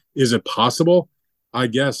 Is it possible? I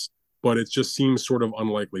guess, but it just seems sort of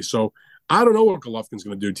unlikely. So I don't know what Golovkin's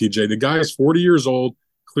going to do, TJ. The guy is 40 years old,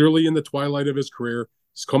 clearly in the twilight of his career.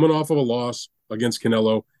 He's coming off of a loss against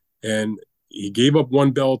Canelo, and he gave up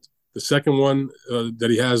one belt. The second one that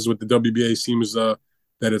he has with the WBA seems that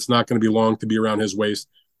it's not going to be long to be around his waist.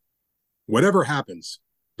 Whatever happens,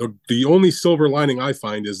 the only silver lining I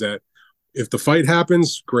find is that if the fight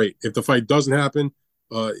happens, great. If the fight doesn't happen,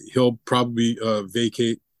 he'll probably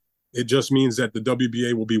vacate. It just means that the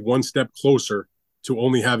WBA will be one step closer to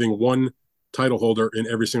only having one title holder in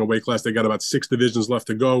every single weight class. They got about 6 divisions left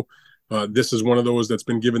to go. This is one of those that's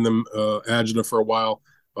been giving them agita for a while,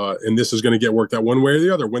 and this is going to get worked out one way or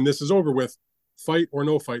the other. When this is over with, fight or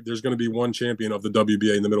no fight, there's going to be one champion of the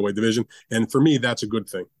WBA in the middleweight division, and for me, that's a good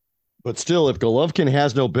thing. But still, if Golovkin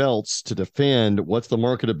has no belts to defend, what's the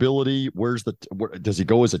marketability? Does he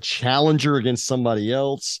go as a challenger against somebody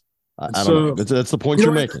else? I don't know. That's the point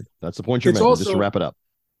you're making. That's the point you're making. Also, just to wrap it up.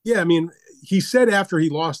 Yeah, I mean, he said after he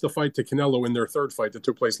lost the fight to Canelo in their third fight that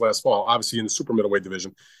took place last fall, obviously in the super middleweight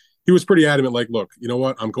division, he was pretty adamant, like, look, you know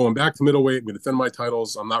what? I'm going back to middleweight. I'm going to defend my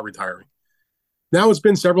titles. I'm not retiring. Now it's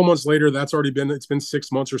been several months later. It's been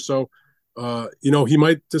 6 months or so. He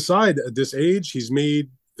might decide at this age. He's made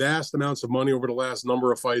vast amounts of money over the last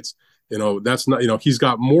number of fights. That's not, he's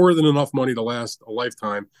got more than enough money to last a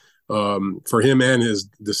lifetime for him and his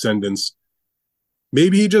descendants.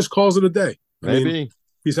 Maybe he just calls it a day. I mean,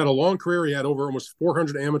 he's had a long career. He had over almost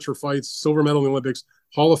 400 amateur fights, silver medal in the Olympics,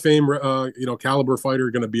 Hall of Fame, caliber fighter,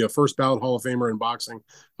 going to be a first ballot Hall of Famer in boxing,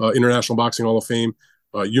 International Boxing Hall of Fame,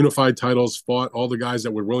 unified titles, fought all the guys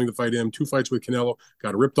that were willing to fight him, 2 fights with Canelo,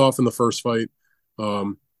 got ripped off in the first fight.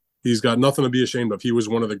 He's got nothing to be ashamed of. He was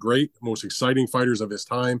one of the great, most exciting fighters of his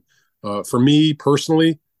time. For me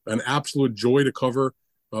personally, an absolute joy to cover.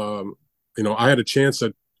 I had a chance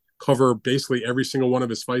to cover basically every single one of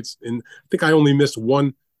his fights. And I think I only missed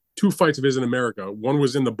 2 fights of his in America. One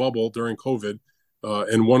was in the bubble during COVID,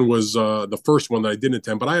 and one was the first one that I didn't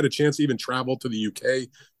attend. But I had a chance to even travel to the UK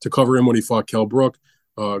to cover him when he fought Kell Brook.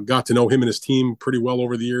 Got to know him and his team pretty well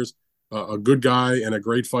over the years. A good guy and a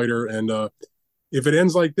great fighter. And if it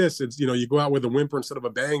ends like this, it's, you go out with a whimper instead of a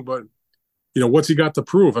bang. But, what's he got to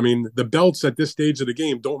prove? I mean, the belts at this stage of the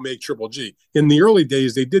game don't make Triple G. In the early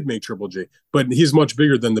days, they did make Triple G, but he's much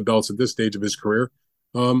bigger than the belts at this stage of his career.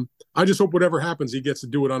 I just hope whatever happens, he gets to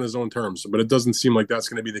do it on his own terms. But it doesn't seem like that's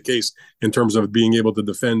going to be the case in terms of being able to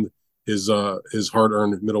defend his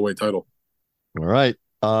hard-earned middleweight title. All right.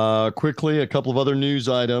 Quickly, a couple of other news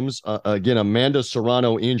items. Again, Amanda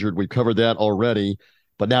Serrano injured. We covered that already.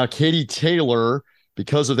 But now Katie Taylor,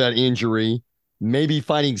 because of that injury, may be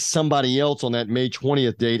fighting somebody else on that May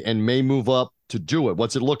 20th date and may move up to do it.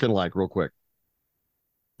 What's it looking like, real quick?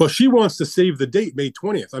 Well, she wants to save the date, May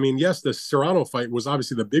 20th. I mean, yes, the Serrano fight was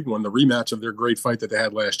obviously the big one, the rematch of their great fight that they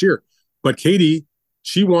had last year. But Katie,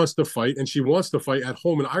 she wants to fight, and she wants to fight at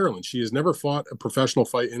home in Ireland. She has never fought a professional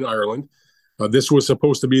fight in Ireland. This was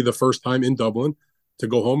supposed to be the first time in Dublin to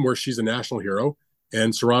go home where she's a national hero.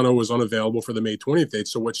 And Serrano was unavailable for the May 20th date.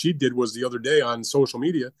 So what she did was the other day on social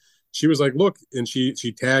media, she was like, look, and she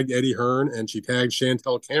tagged Eddie Hearn and she tagged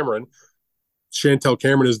Chantel Cameron. Chantel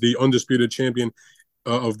Cameron is the undisputed champion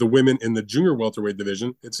of the women in the junior welterweight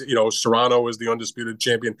division. It's, Serrano is the undisputed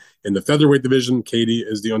champion in the featherweight division. Katie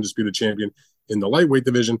is the undisputed champion in the lightweight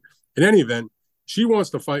division. In any event, she wants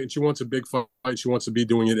to fight and she wants a big fight. She wants to be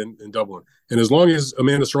doing it in Dublin. And as long as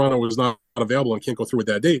Amanda Serrano was not available and can't go through with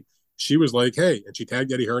that date, she was like, hey, and she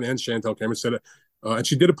tagged Eddie Hearn and Chantel Cameron, said it, and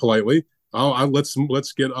she did it politely. I'll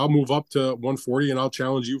move up to 140 and I'll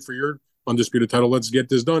challenge you for your undisputed title. Let's get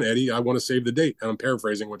this done, Eddie. I want to save the date. And I'm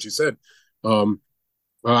paraphrasing what she said.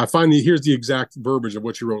 I find here's the exact verbiage of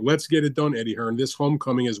what she wrote. Let's get it done, Eddie Hearn. This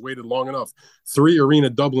homecoming has waited long enough. 3 Arena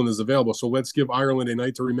Dublin is available, so let's give Ireland a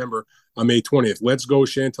night to remember on May 20th. Let's go,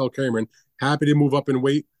 Chantel Cameron. Happy to move up and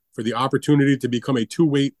wait for the opportunity to become a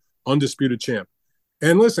 2-weight undisputed champ.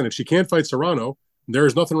 And listen, if she can't fight Serrano,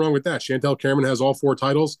 there's nothing wrong with that. Chantel Cameron has all 4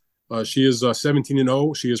 titles. She is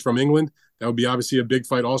 17-0. She is from England. That would be obviously a big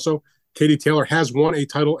fight also. Katie Taylor has won a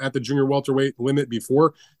title at the junior welterweight limit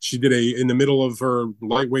before. She did in the middle of her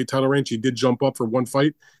lightweight title reign. She did jump up for one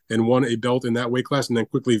fight and won a belt in that weight class and then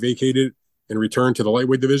quickly vacated and returned to the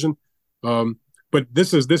lightweight division. But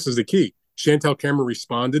this is the key. Chantel Cameron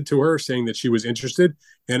responded to her saying that she was interested.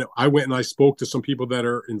 And I went and I spoke to some people that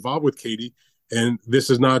are involved with Katie. And this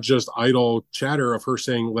is not just idle chatter of her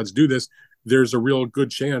saying, let's do this. There's a real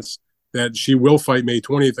good chance that she will fight May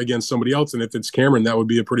 20th against somebody else. And if it's Cameron, that would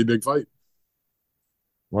be a pretty big fight.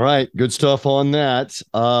 All right. Good stuff on that.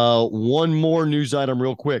 One more news item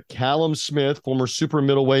real quick. Callum Smith, former super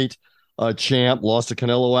middleweight champ, lost to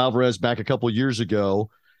Canelo Alvarez back a couple years ago.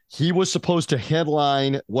 He was supposed to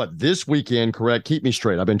headline this weekend, correct? Keep me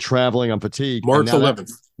straight. I've been traveling. I'm fatigued. March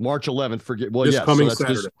 11th. March 11th. Coming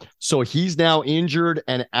Saturday. So he's now injured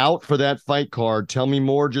and out for that fight card. Tell me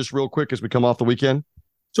more just real quick as we come off the weekend.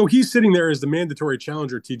 So he's sitting there as the mandatory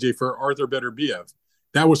challenger, TJ, for Arthur Beterbiev.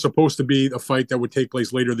 That was supposed to be a fight that would take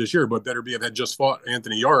place later this year, but Beterbiev had just fought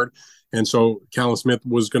Anthony Yard. And so Callum Smith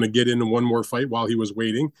was going to get into one more fight while he was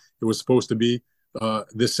waiting. It was supposed to be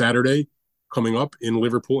this Saturday coming up in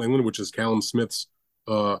Liverpool, England, which is Callum Smith's,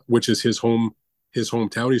 which is his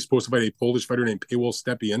hometown. He's supposed to fight a Polish fighter named Paweł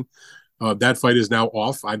Stepien. That fight is now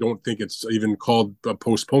off. I don't think it's even called a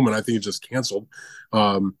postponement. I think it's just canceled.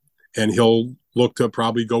 And he'll look to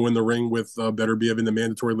probably go in the ring with Beterbiev in the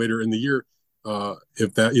mandatory later in the year,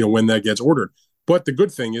 if that, when that gets ordered. But the good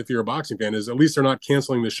thing, if you're a boxing fan, is at least they're not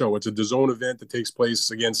canceling the show. It's a DAZN event that takes place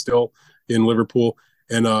again still in Liverpool.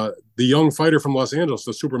 And the young fighter from Los Angeles,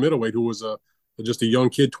 the super middleweight, who was just a young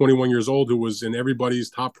kid, 21 years old, who was in everybody's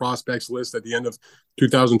top prospects list at the end of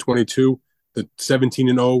 2022, the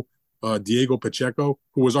 17-0 Diego Pacheco,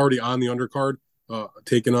 who was already on the undercard,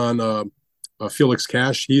 taking on Felix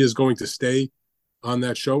Cash. He is going to stay on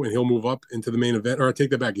that show and he'll move up into the main event. Or I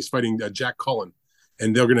take that back. He's fighting Jack Cullen,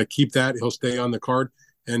 and they're going to keep that. He'll stay on the card.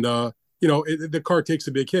 And, the card takes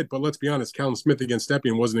a big hit, but let's be honest, Callum Smith against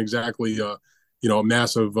Stepien wasn't exactly, a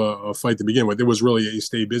massive fight to begin with. It was really a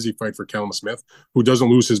stay busy fight for Callum Smith, who doesn't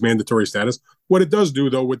lose his mandatory status. What it does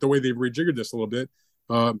do, though, with the way they've rejiggered this a little bit,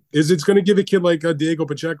 is it's going to give a kid like Diego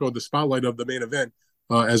Pacheco the spotlight of the main event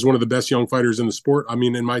as one of the best young fighters in the sport. I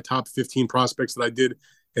mean, in my top 15 prospects that I did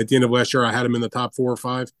at the end of last year, I had him in the top 4 or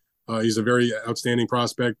 5. He's a very outstanding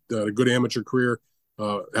prospect, a good amateur career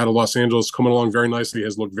out of Los Angeles, coming along very nicely,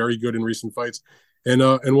 has looked very good in recent fights. And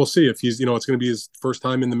we'll see if he's, it's going to be his first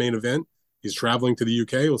time in the main event. He's traveling to the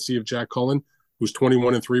UK. We'll see if Jack Cullen, who's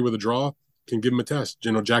 21-3 with a draw, can give him a test.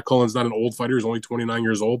 Jack Cullen's not an old fighter. He's only 29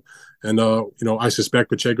 years old. And, I suspect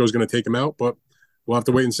Pacheco is going to take him out, but we'll have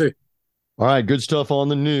to wait and see. All right, good stuff on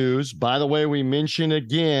the news. By the way, we mention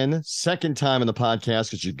again, second time in the podcast,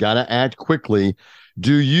 because you've got to act quickly.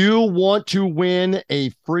 Do you want to win a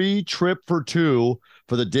free trip for 2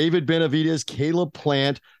 for the David Benavidez Caleb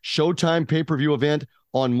Plant Showtime pay-per-view event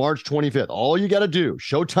on March 25th? All you got to do,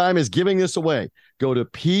 Showtime is giving this away. Go to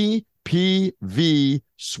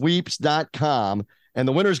ppvsweeps.com, and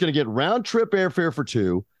the winner is going to get round-trip airfare for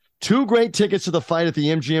 2 great tickets to the fight at the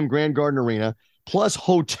MGM Grand Garden Arena, plus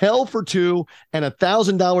hotel for two and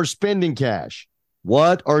 $1,000 spending cash.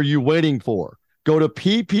 What are you waiting for? Go to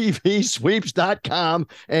ppvsweeps.com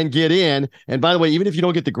and get in. And by the way, even if you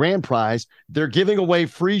don't get the grand prize, they're giving away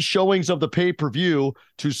free showings of the pay-per-view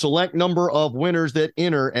to select number of winners that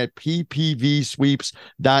enter at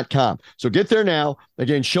ppvsweeps.com. So get there now.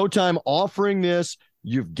 Again, Showtime offering this.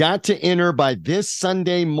 You've got to enter by this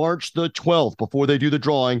Sunday, March the 12th, before they do the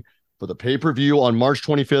drawing for the pay-per-view on March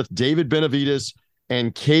 25th. David Benavidez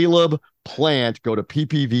and Caleb Plant. Go to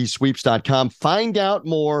ppvsweeps.com. Find out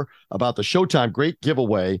more about the Showtime great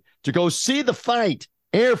giveaway to go see the fight.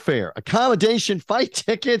 Airfare, accommodation, fight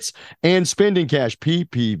tickets, and spending cash.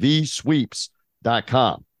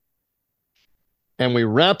 ppvsweeps.com. And we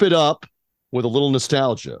wrap it up with a little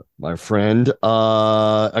nostalgia, my friend.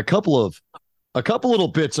 A couple little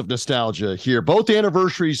bits of nostalgia here. Both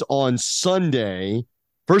anniversaries on Sunday.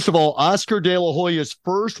 First of all, Oscar De La Hoya's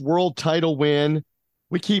first world title win.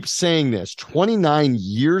 We keep saying this, 29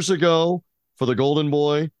 years ago for the Golden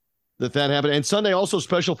Boy that happened. And Sunday also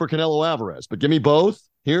special for Canelo Alvarez. But give me both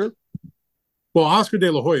here. Well, Oscar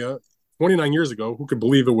De La Hoya, 29 years ago, who could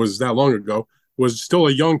believe it was that long ago, was still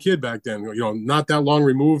a young kid back then. You know, not that long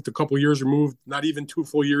removed, a couple years removed, not even 2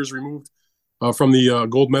 full years removed from the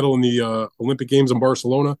gold medal in the Olympic Games in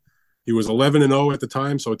Barcelona. He was 11-0 at the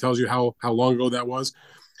time, so it tells you how long ago that was.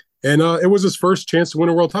 And it was his first chance to win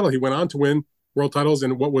a world title. He went on to win world titles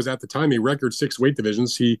in what was at the time a record 6 weight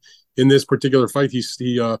divisions. He, in this particular fight, he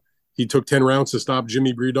took 10 rounds to stop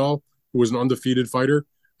Jimmy Breedall, who was an undefeated fighter,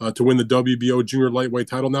 to win the WBO junior lightweight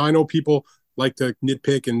title. Now, I know people like to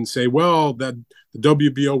nitpick and say, well, that the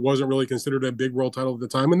WBO wasn't really considered a big world title at the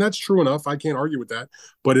time. And that's true enough. I can't argue with that.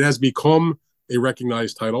 But it has become a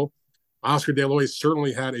recognized title. Oscar De La Hoya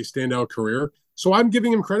certainly had a standout career. So I'm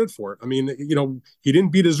giving him credit for it. I mean, you know, he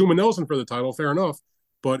didn't beat Azuma Nelson for the title, fair enough,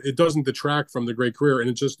 but it doesn't detract from the great career. And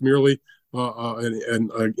it's just merely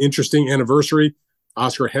an interesting anniversary.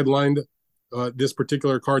 Oscar headlined this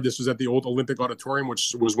particular card. This was at the old Olympic Auditorium,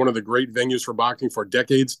 which was one of the great venues for boxing for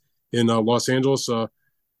decades in Los Angeles.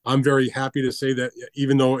 I'm very happy to say that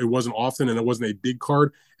even though it wasn't often and it wasn't a big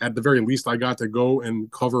card, at the very least, I got to go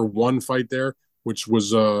and cover one fight there, which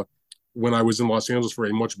was when I was in Los Angeles for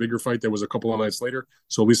a much bigger fight that was a couple of nights later.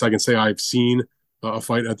 So at least I can say I've seen a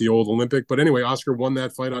fight at the old Olympic. But anyway, Oscar won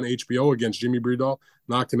that fight on HBO against Jimmy Breedall,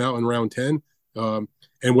 knocked him out in round 10.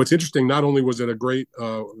 And what's interesting, not only was it a great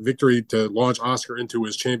victory to launch Oscar into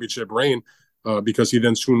his championship reign, because he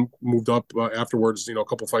then soon moved up afterwards, you know, a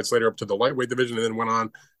couple fights later up to the lightweight division and then went on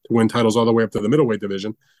to win titles all the way up to the middleweight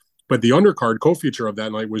division. But the undercard co-feature of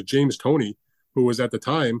that night was James Toney, who was at the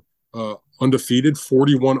time undefeated,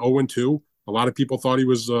 41-0-2. A lot of people thought he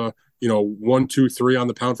was, 1, 2, 3 on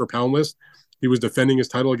the pound for pound list. He was defending his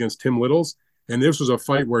title against Tim Littles. And this was a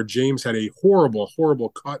fight where James had a horrible, horrible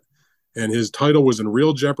cut, and his title was in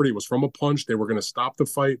real jeopardy. It was from a punch. They were going to stop the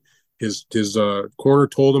fight. His corner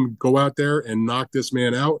told him, go out there and knock this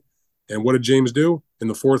man out. And what did James do in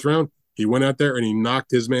the 4th round? He went out there and he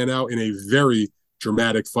knocked his man out in a very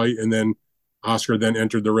dramatic fight. And then Oscar then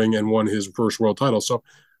entered the ring and won his first world title. So,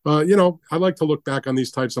 I like to look back on these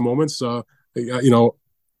types of moments. I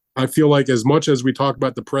feel like as much as we talk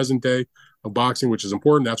about the present day of boxing, which is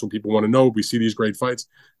important, that's what people want to know. We see these great fights,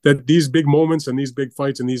 that these big moments and these big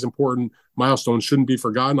fights and these important milestones shouldn't be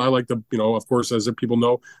forgotten. I like to, of course, as people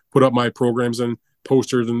know, put up my programs and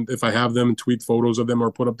posters, and if I have them, and tweet photos of them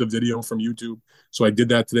or put up the video from YouTube. So I did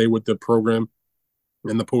that today with the program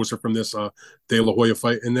and the poster from this De La Hoya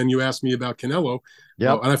fight. And then you asked me about Canelo.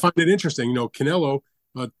 Yeah. And I find it interesting, Canelo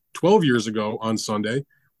 12 years ago on Sunday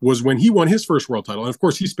was when he won his first world title. And of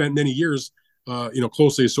course, he spent many years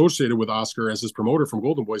closely associated with Oscar as his promoter from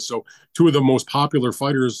Golden Boy. So 2 of the most popular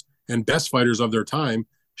fighters and best fighters of their time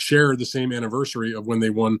share the same anniversary of when they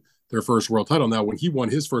won their first world title. Now, when he won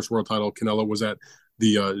his first world title, Canelo was at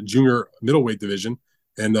the junior middleweight division.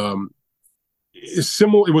 And it's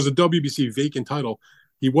similar. It was a WBC vacant title.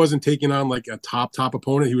 He wasn't taking on like a top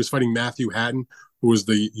opponent. He was fighting Matthew Hatton, who was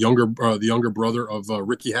the younger brother of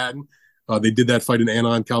Ricky Hatton. They did that fight in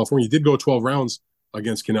Anaheim, California. He did go 12 rounds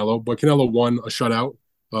against Canelo, but Canelo won a shutout,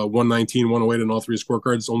 119, 108 in all 3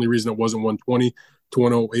 scorecards. The only reason it wasn't 120 to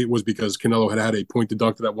 108 was because Canelo had a point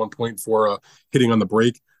deducted at one point for hitting on the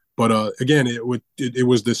break. But again, it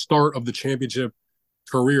was the start of the championship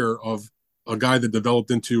career of a guy that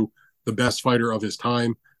developed into the best fighter of his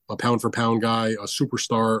time, a pound for pound guy, a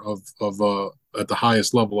superstar of at the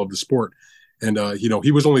highest level of the sport. And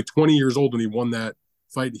he was only 20 years old when he won that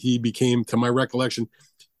fight. He became, to my recollection,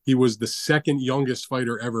 he was the 2nd youngest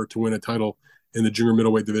fighter ever to win a title in the junior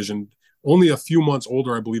middleweight division. Only a few months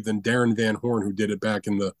older, I believe, than Darren Van Horn, who did it back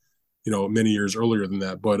in the many years earlier than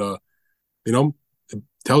that. But it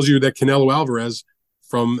tells you that Canelo Alvarez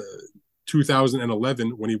from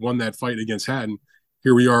 2011, when he won that fight against Hatton,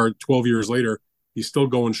 here we are 12 years later. He's still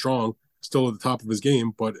going strong, still at the top of his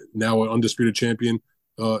game, but now an undisputed champion,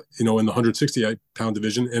 in the 160-pound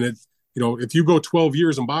division. And if you go 12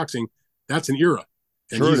 years in boxing, that's an era.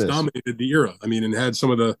 And Sure he's dominated the era. I mean, and had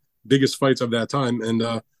some of the biggest fights of that time. And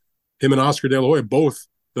him and Oscar De La Hoya, both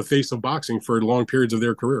the face of boxing for long periods of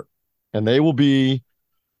their career. And they will be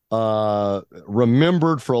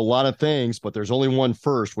remembered for a lot of things, but there's only one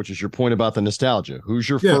first, which is your point about the nostalgia. Who's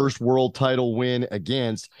your first world title win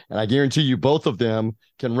against? And I guarantee you both of them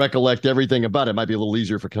can recollect everything about it. It might be a little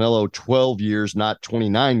easier for Canelo, 12 years, not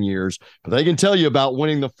 29 years, but they can tell you about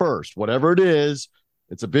winning the first. Whatever it is,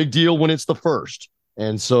 it's a big deal when it's the first.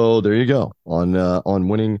 And so there you go on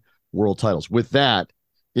winning world titles. With that,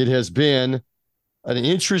 it has been an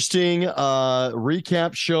interesting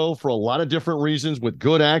recap show for a lot of different reasons, with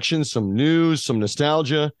good action, some news, some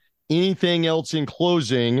nostalgia. Anything else in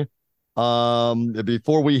closing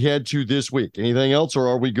before we head to this week? Anything else, or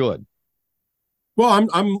are we good? Well,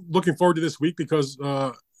 I'm looking forward to this week because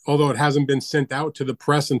although it hasn't been sent out to the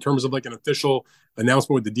press in terms of like an official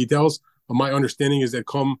announcement with the details, my understanding is that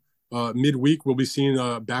come midweek, we'll be seeing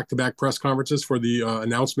back-to-back press conferences for the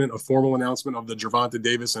a formal announcement of the Gervonta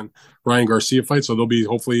Davis and Ryan Garcia fight. So there'll be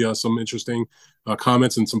hopefully some interesting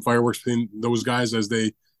comments and some fireworks between those guys as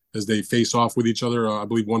they face off with each other. I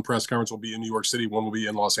believe one press conference will be in New York City, one will be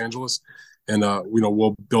in Los Angeles, and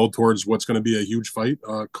we'll build towards what's going to be a huge fight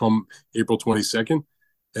come April 22nd,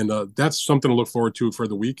 and that's something to look forward to for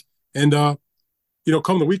the week. And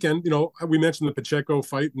come the weekend, we mentioned the Pacheco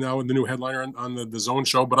fight now in the new headliner on the Zone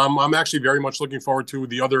show, but I'm actually very much looking forward to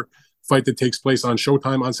the other fight that takes place on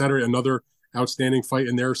Showtime on Saturday, another outstanding fight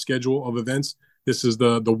in their schedule of events. This is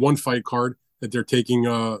the one fight card that they're taking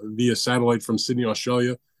via satellite from Sydney,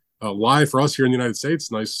 Australia, live for us here in the United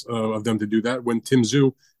States. Nice of them to do that. When Tim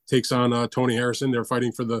Tszyu takes on Tony Harrison, they're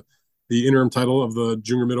fighting for the interim title of the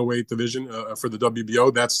junior middleweight division for the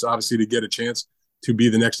WBO. That's obviously to get a chance to be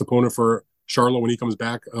the next opponent for Charlo when he comes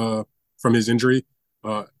back from his injury,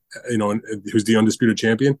 who's the undisputed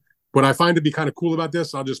champion. What I find to be kind of cool about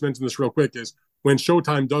this, I'll just mention this real quick, is when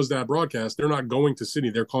Showtime does that broadcast, they're not going to Sydney.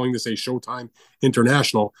 They're calling this a Showtime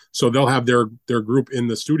International. So they'll have their group in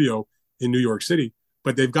the studio in New York City,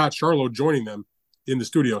 but they've got Charlo joining them in the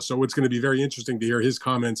studio. So it's going to be very interesting to hear his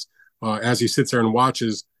comments as he sits there and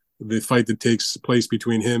watches the fight that takes place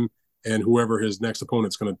between him and whoever his next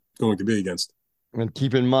opponent's going to be against. And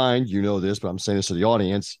keep in mind, you know this, but I'm saying this to the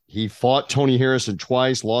audience. He fought Tony Harrison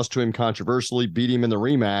twice, lost to him controversially, beat him in the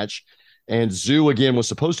rematch. And Tszyu, again, was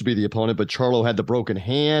supposed to be the opponent, but Charlo had the broken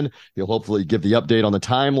hand. He'll hopefully give the update on the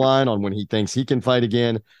timeline on when he thinks he can fight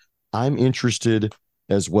again. I'm interested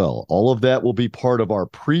as well. All of that will be part of our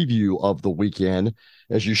preview of the weekend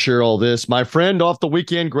as you share all this. My friend, off the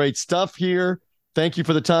weekend, great stuff here. Thank you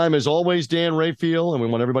for the time, as always, Dan Rafael, and we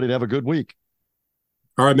want everybody to have a good week.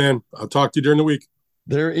 All right, man. I'll talk to you during the week.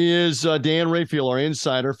 There is Dan Rafael, our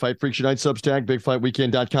insider, Fight Freaks Unite Substack,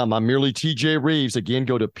 BigFightWeekend.com. I'm merely TJ Reeves. Again,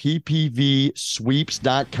 go to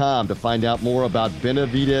ppvsweeps.com to find out more about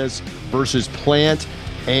Benavidez versus Plant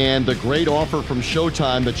and the great offer from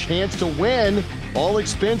Showtime, the chance to win all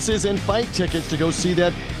expenses and fight tickets to go see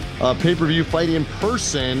that pay-per-view fight in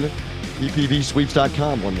person.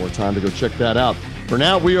 ppvsweeps.com. One more time to go check that out. For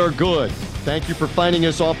now, we are good. Thank you for finding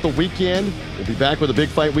us off the weekend. We'll be back with a Big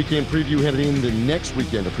Fight Weekend preview heading into next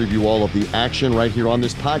weekend to preview all of the action right here on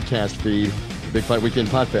this podcast feed, Big Fight Weekend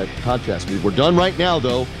podcast feed. We're done right now,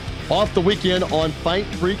 though. Off the weekend on Fight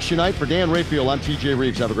Freaks Unite. For Dan Rafael, I'm TJ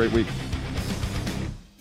Reeves. Have a great week.